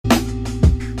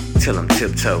Till I'm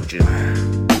tiptoed.com.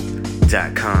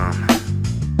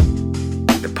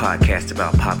 The podcast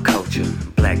about pop culture,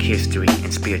 black history,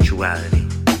 and spirituality.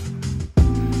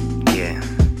 Yeah,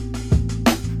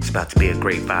 it's about to be a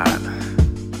great vibe.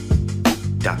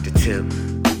 Dr. Tip,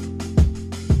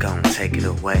 gon' take it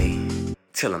away.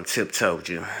 Till I'm tiptoed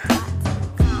you.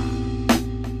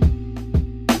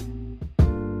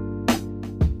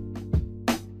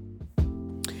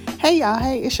 Hey y'all,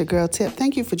 hey, it's your girl Tip.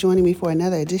 Thank you for joining me for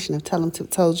another edition of Tell 'em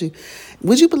Tip Told You.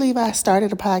 Would you believe I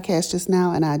started a podcast just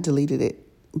now and I deleted it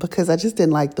because I just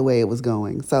didn't like the way it was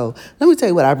going? So let me tell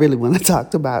you what I really want to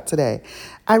talk about today.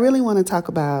 I really want to talk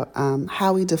about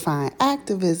how we define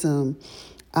activism,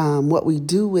 what we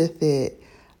do with it,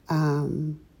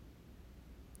 and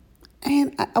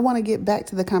I want to get back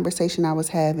to the conversation I was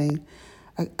having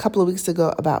a couple of weeks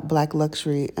ago about Black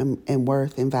luxury and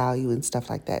worth and value and stuff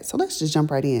like that. So let's just jump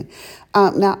right in.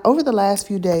 Now, over the last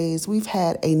few days, we've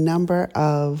had a number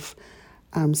of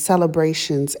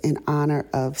celebrations in honor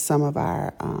of some of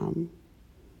our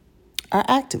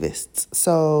activists.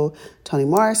 So Toni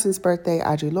Morrison's birthday,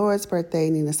 Audre Lorde's birthday,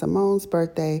 Nina Simone's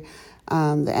birthday,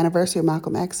 the anniversary of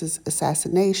Malcolm X's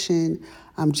assassination,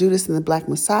 Judas and the Black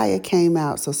Messiah came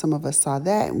out, so some of us saw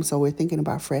that, and so we're thinking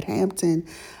about Fred Hampton.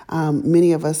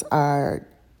 Many of us are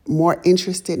more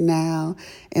interested now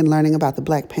in learning about the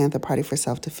Black Panther Party for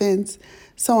Self-Defense,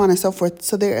 so on and so forth.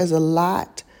 So there is a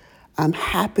lot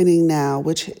happening now,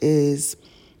 which is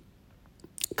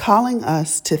calling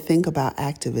us to think about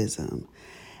activism.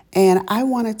 And I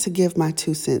wanted to give my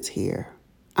 2 cents here.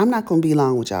 I'm not going to be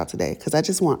long with y'all today because I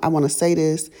want to say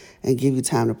this and give you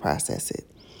time to process it.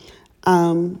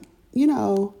 I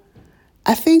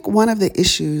think one of the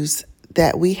issues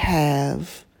that we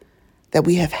have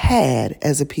had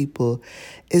as a people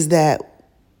is that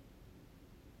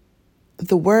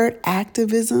the word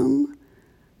activism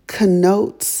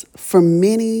connotes for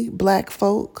many Black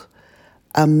folk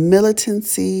a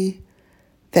militancy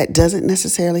that doesn't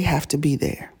necessarily have to be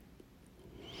there.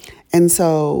 And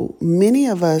so many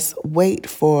of us wait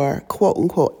for quote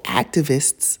unquote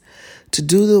activists to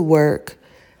do the work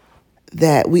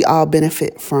that we all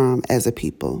benefit from as a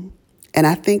people. And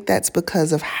I think that's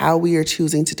because of how we are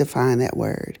choosing to define that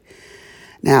word.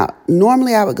 Now,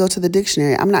 normally I would go to the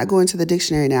dictionary. I'm not going to the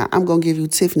dictionary now. I'm going to give you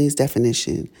Tiffany's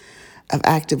definition of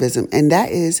activism. And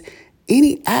that is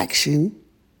any action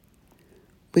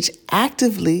which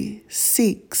actively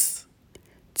seeks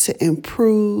to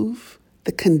improve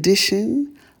the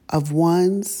condition of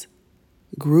one's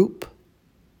group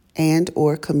and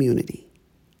or community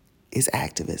is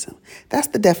activism. That's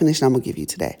the definition I'm going to give you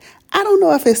today. I don't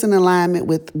know if it's in alignment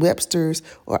with Webster's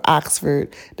or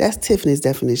Oxford. That's Tiffany's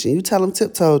definition. You tell them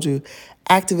Tip told you.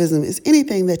 Activism is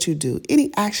anything that you do,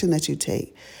 any action that you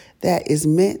take that is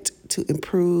meant to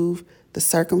improve the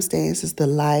circumstances, the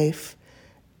life,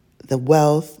 the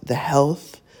wealth, the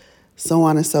health, so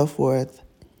on and so forth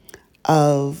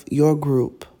of your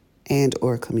group and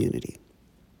or community.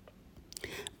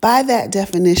 By that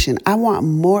definition, I want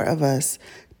more of us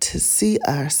to see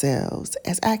ourselves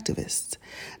as activists.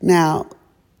 Now,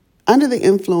 under the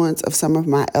influence of some of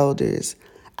my elders,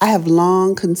 I have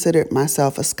long considered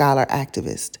myself a scholar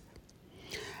activist.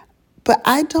 But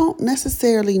I don't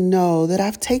necessarily know that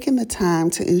I've taken the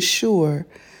time to ensure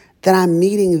that I'm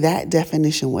meeting that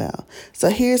definition well. So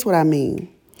here's what I mean.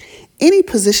 Any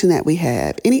position that we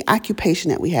have, any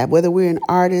occupation that we have, whether we're an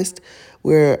artist,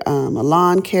 we're a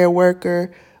lawn care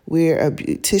worker, we're a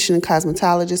beautician and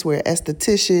cosmetologist, we're an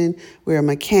esthetician, we're a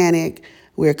mechanic,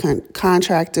 we're a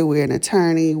contractor, we're an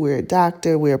attorney, we're a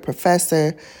doctor, we're a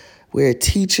professor, we're a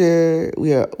teacher,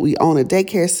 we own a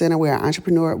daycare center, we're an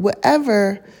entrepreneur.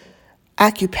 Whatever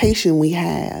occupation we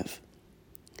have,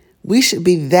 we should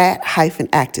be that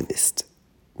 -activist,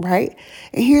 right?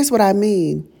 And here's what I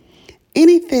mean.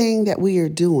 Anything that we are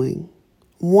doing,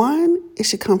 one, it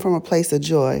should come from a place of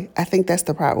joy. I think that's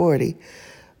the priority.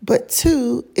 But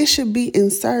 2, it should be in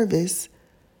service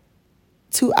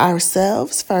to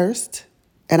ourselves first.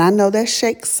 And I know that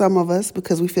shakes some of us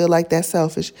because we feel like that's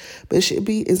selfish, but it should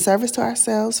be in service to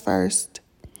ourselves first.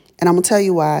 And I'm going to tell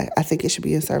you why I think it should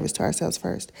be in service to ourselves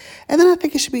first. And then I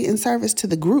think it should be in service to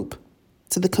the group,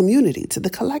 to the community, to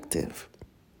the collective.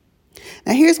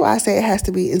 Now, here's why I say it has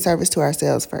to be in service to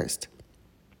ourselves first.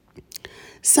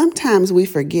 Sometimes we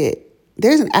forget.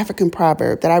 There's an African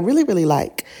proverb that I really, really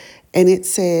like. And it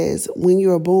says, when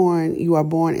you are born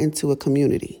into a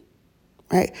community,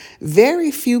 right?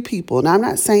 Very few people, now I'm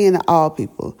not saying that all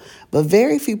people, but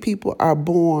very few people are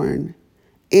born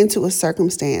into a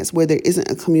circumstance where there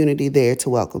isn't a community there to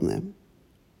welcome them.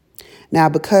 Now,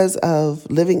 because of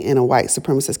living in a white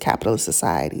supremacist capitalist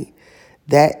society,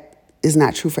 that is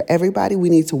not true for everybody. We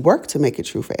need to work to make it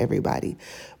true for everybody.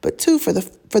 But two, for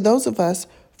those of us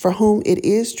for whom it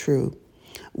is true,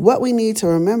 what we need to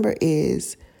remember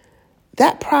is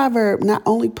that proverb not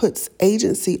only puts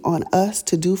agency on us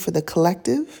to do for the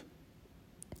collective,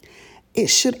 it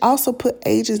should also put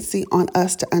agency on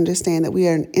us to understand that we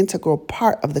are an integral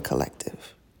part of the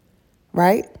collective,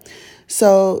 right?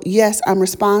 So yes, I'm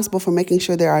responsible for making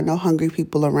sure there are no hungry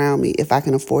people around me if I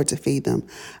can afford to feed them.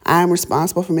 I'm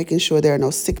responsible for making sure there are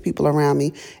no sick people around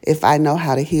me if I know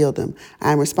how to heal them.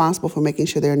 I'm responsible for making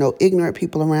sure there are no ignorant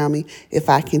people around me if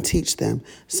I can teach them,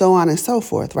 so on and so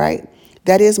forth, right?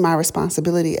 That is my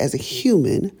responsibility as a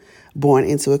human born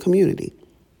into a community.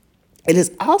 It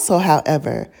is also,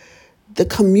 however, the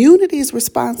community's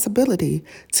responsibility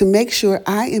to make sure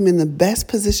I am in the best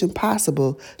position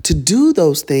possible to do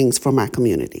those things for my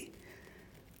community.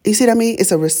 You see what I mean?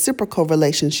 It's a reciprocal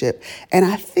relationship. And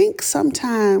I think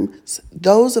sometimes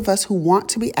those of us who want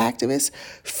to be activists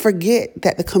forget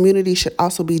that the community should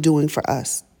also be doing for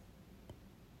us.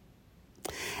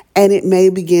 And it may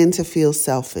begin to feel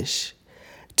selfish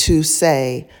to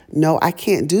say, no, I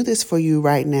can't do this for you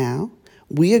right now.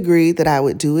 We agreed that I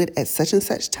would do it at such and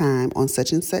such time on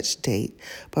such and such date.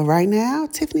 But right now,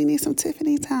 Tiffany needs some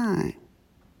Tiffany time.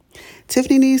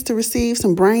 Tiffany needs to receive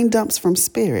some brain dumps from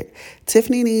spirit.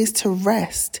 Tiffany needs to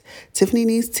rest. Tiffany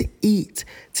needs to eat.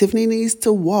 Tiffany needs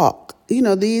to walk.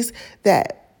 These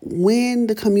that when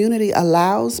the community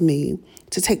allows me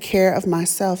to take care of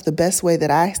myself the best way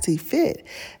that I see fit,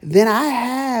 then I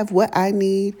have what I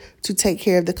need to take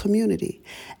care of the community.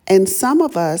 And some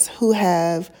of us who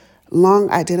have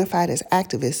long identified as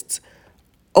activists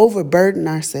overburden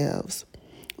ourselves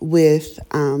with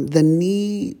the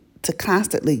need to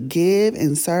constantly give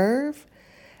and serve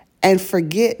and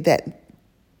forget that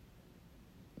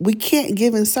we can't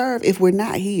give and serve if we're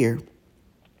not here.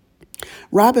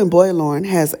 Robin Boylorn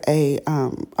has a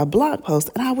blog post,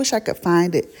 and I wish I could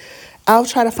find it. I'll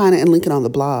try to find it and link it on the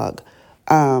blog.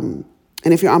 And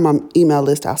if you're on my email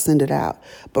list, I'll send it out.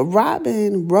 But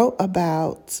Robin wrote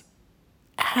about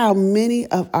how many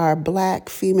of our Black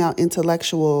female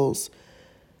intellectuals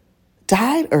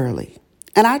died early.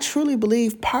 And I truly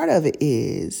believe part of it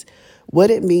is what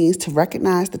it means to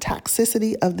recognize the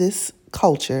toxicity of this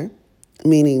culture,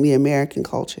 meaning the American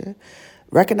culture,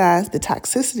 recognize the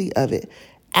toxicity of it,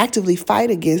 actively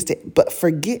fight against it, but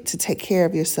forget to take care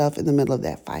of yourself in the middle of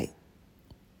that fight.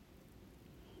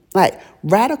 Like,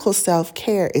 radical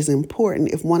self-care is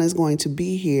important if one is going to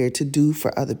be here to do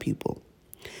for other people.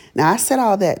 Now, I said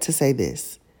all that to say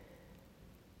this.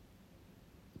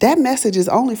 That message is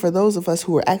only for those of us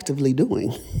who are actively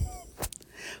doing.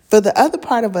 For the other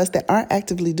part of us that aren't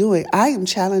actively doing, I am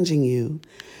challenging you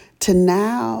to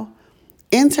now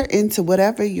enter into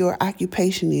whatever your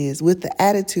occupation is with the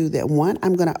attitude that, one,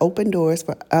 I'm going to open doors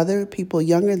for other people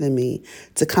younger than me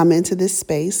to come into this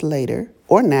space later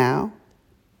or now.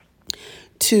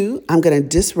 Two, I'm going to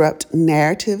disrupt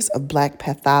narratives of Black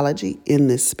pathology in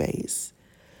this space.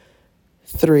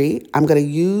 Three, I'm going to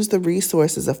use the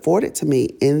resources afforded to me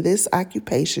in this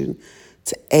occupation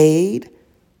to aid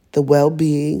the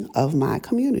well-being of my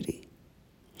community.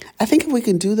 I think if we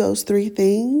can do those three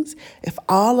things, if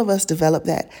all of us develop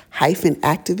that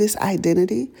 -activist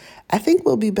identity, I think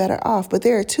we'll be better off. But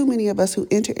there are too many of us who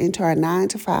enter into our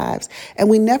 9-to-5s, and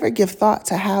we never give thought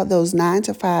to how those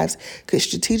 9-to-5s could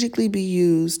strategically be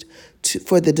used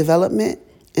for the development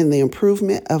and the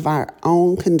improvement of our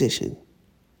own condition,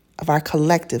 of our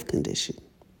collective condition,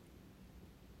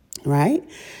 right?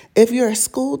 If you're a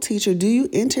school teacher, do you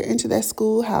enter into that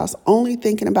schoolhouse only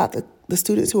thinking about the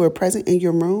students who are present in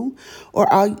your room?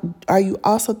 Or are you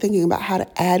also thinking about how to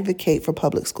advocate for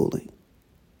public schooling?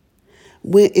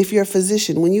 If you're a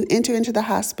physician, when you enter into the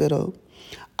hospital,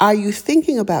 are you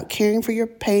thinking about caring for your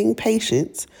paying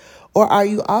patients? Or are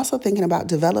you also thinking about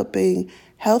developing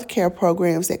healthcare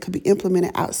programs that could be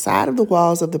implemented outside of the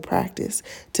walls of the practice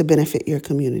to benefit your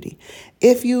community?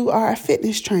 If you are a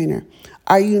fitness trainer,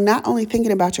 are you not only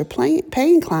thinking about your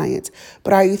paying clients,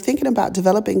 but are you thinking about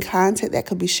developing content that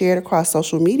could be shared across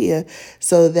social media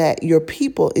so that your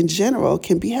people in general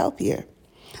can be healthier?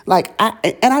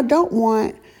 I don't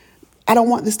want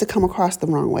this to come across the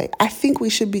wrong way. I think we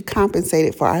should be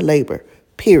compensated for our labor,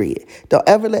 period. Don't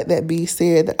ever let that be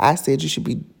said that I said you should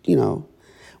be,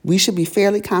 we should be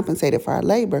fairly compensated for our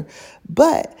labor,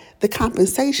 but the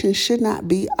compensation should not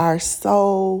be our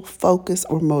sole focus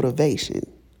or motivation,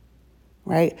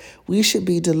 right? We should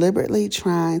be deliberately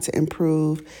trying to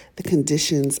improve the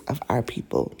conditions of our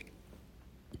people.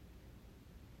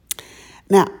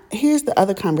 Now, here's the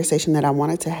other conversation that I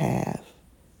wanted to have.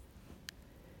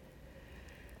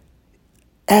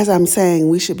 as I'm saying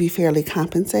we should be fairly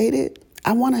compensated,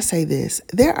 I want to say this.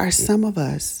 There are some of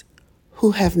us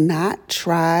who have not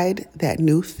tried that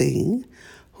new thing,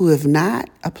 who have not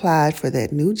applied for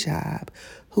that new job,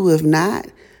 who have not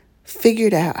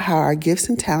figured out how our gifts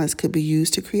and talents could be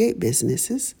used to create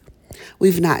businesses.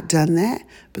 We've not done that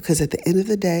because at the end of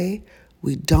the day,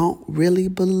 we don't really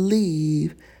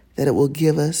believe that it will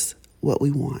give us what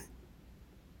we want.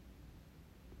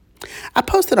 I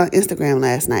posted on Instagram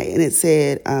last night and it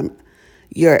said,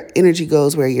 your energy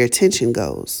goes where your attention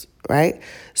goes, right?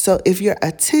 So if your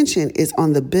attention is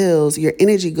on the bills, your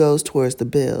energy goes towards the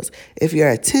bills. If your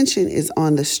attention is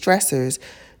on the stressors,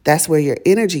 that's where your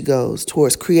energy goes,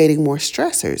 towards creating more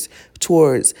stressors,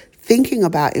 towards thinking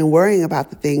about and worrying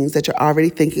about the things that you're already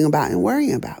thinking about and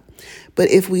worrying about. But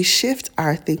if we shift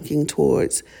our thinking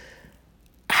towards,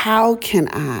 how can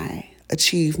I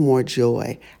achieve more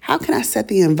joy? How can I set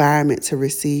the environment to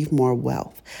receive more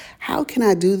wealth? How can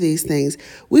I do these things?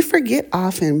 We forget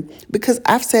often, because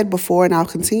I've said before and I'll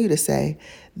continue to say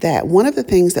that one of the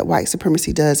things that white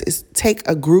supremacy does is take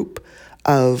a group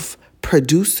of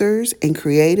producers and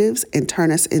creatives and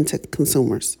turn us into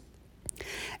consumers.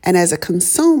 And as a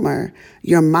consumer,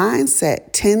 your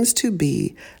mindset tends to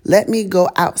be, let me go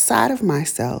outside of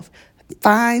myself,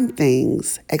 find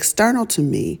things external to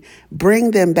me,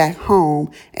 bring them back home,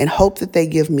 and hope that they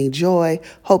give me joy,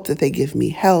 hope that they give me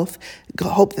health,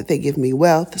 hope that they give me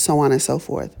wealth, so on and so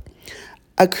forth.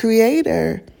 A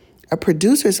producer's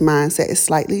mindset is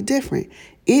slightly different.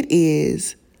 It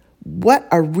is, what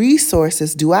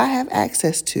resources do I have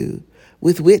access to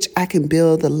with which I can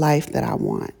build the life that I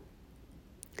want?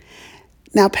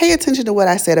 Now, pay attention to what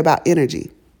I said about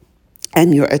energy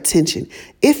and your attention.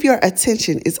 If your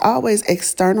attention is always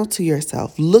external to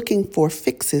yourself, looking for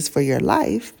fixes for your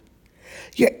life,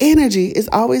 your energy is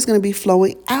always going to be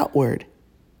flowing outward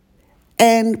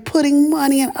and putting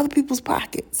money in other people's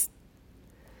pockets,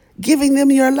 giving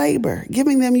them your labor,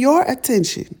 giving them your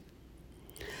attention.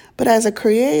 But as a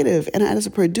creative and as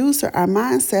a producer, our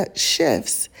mindset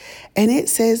shifts and it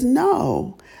says,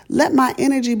 no, let my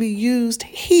energy be used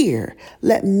here.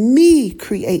 Let me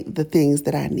create the things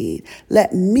that I need.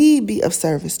 Let me be of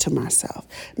service to myself.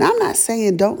 Now, I'm not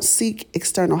saying don't seek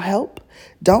external help.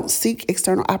 Don't seek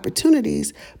external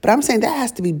opportunities. But I'm saying that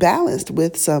has to be balanced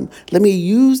with some, let me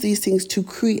use these things to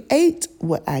create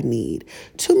what I need.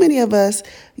 Too many of us,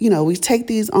 we take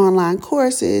these online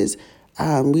courses.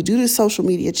 We do the social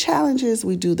media challenges.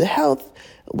 We do the health,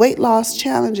 weight loss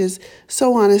challenges,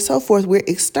 so on and so forth. We're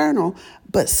external.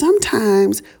 But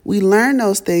sometimes we learn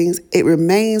those things, it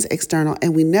remains external,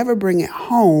 and we never bring it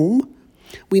home.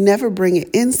 We never bring it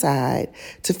inside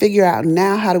to figure out,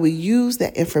 now, how do we use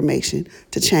that information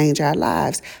to change our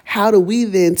lives? How do we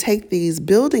then take these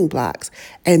building blocks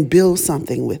and build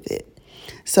something with it?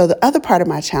 So the other part of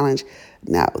my challenge,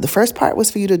 now, the first part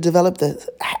was for you to develop the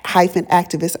hyphen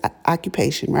activist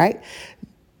occupation, right?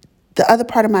 The other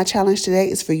part of my challenge today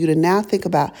is for you to now think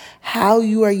about how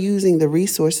you are using the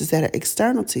resources that are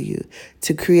external to you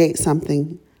to create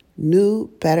something new,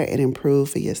 better, and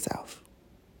improved for yourself.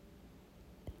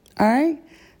 All right?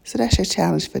 So that's your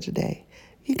challenge for today.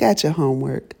 You got your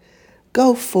homework.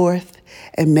 Go forth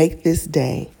and make this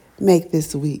day, make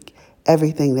this week,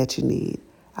 everything that you need.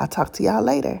 I'll talk to y'all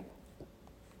later.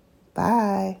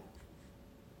 Bye.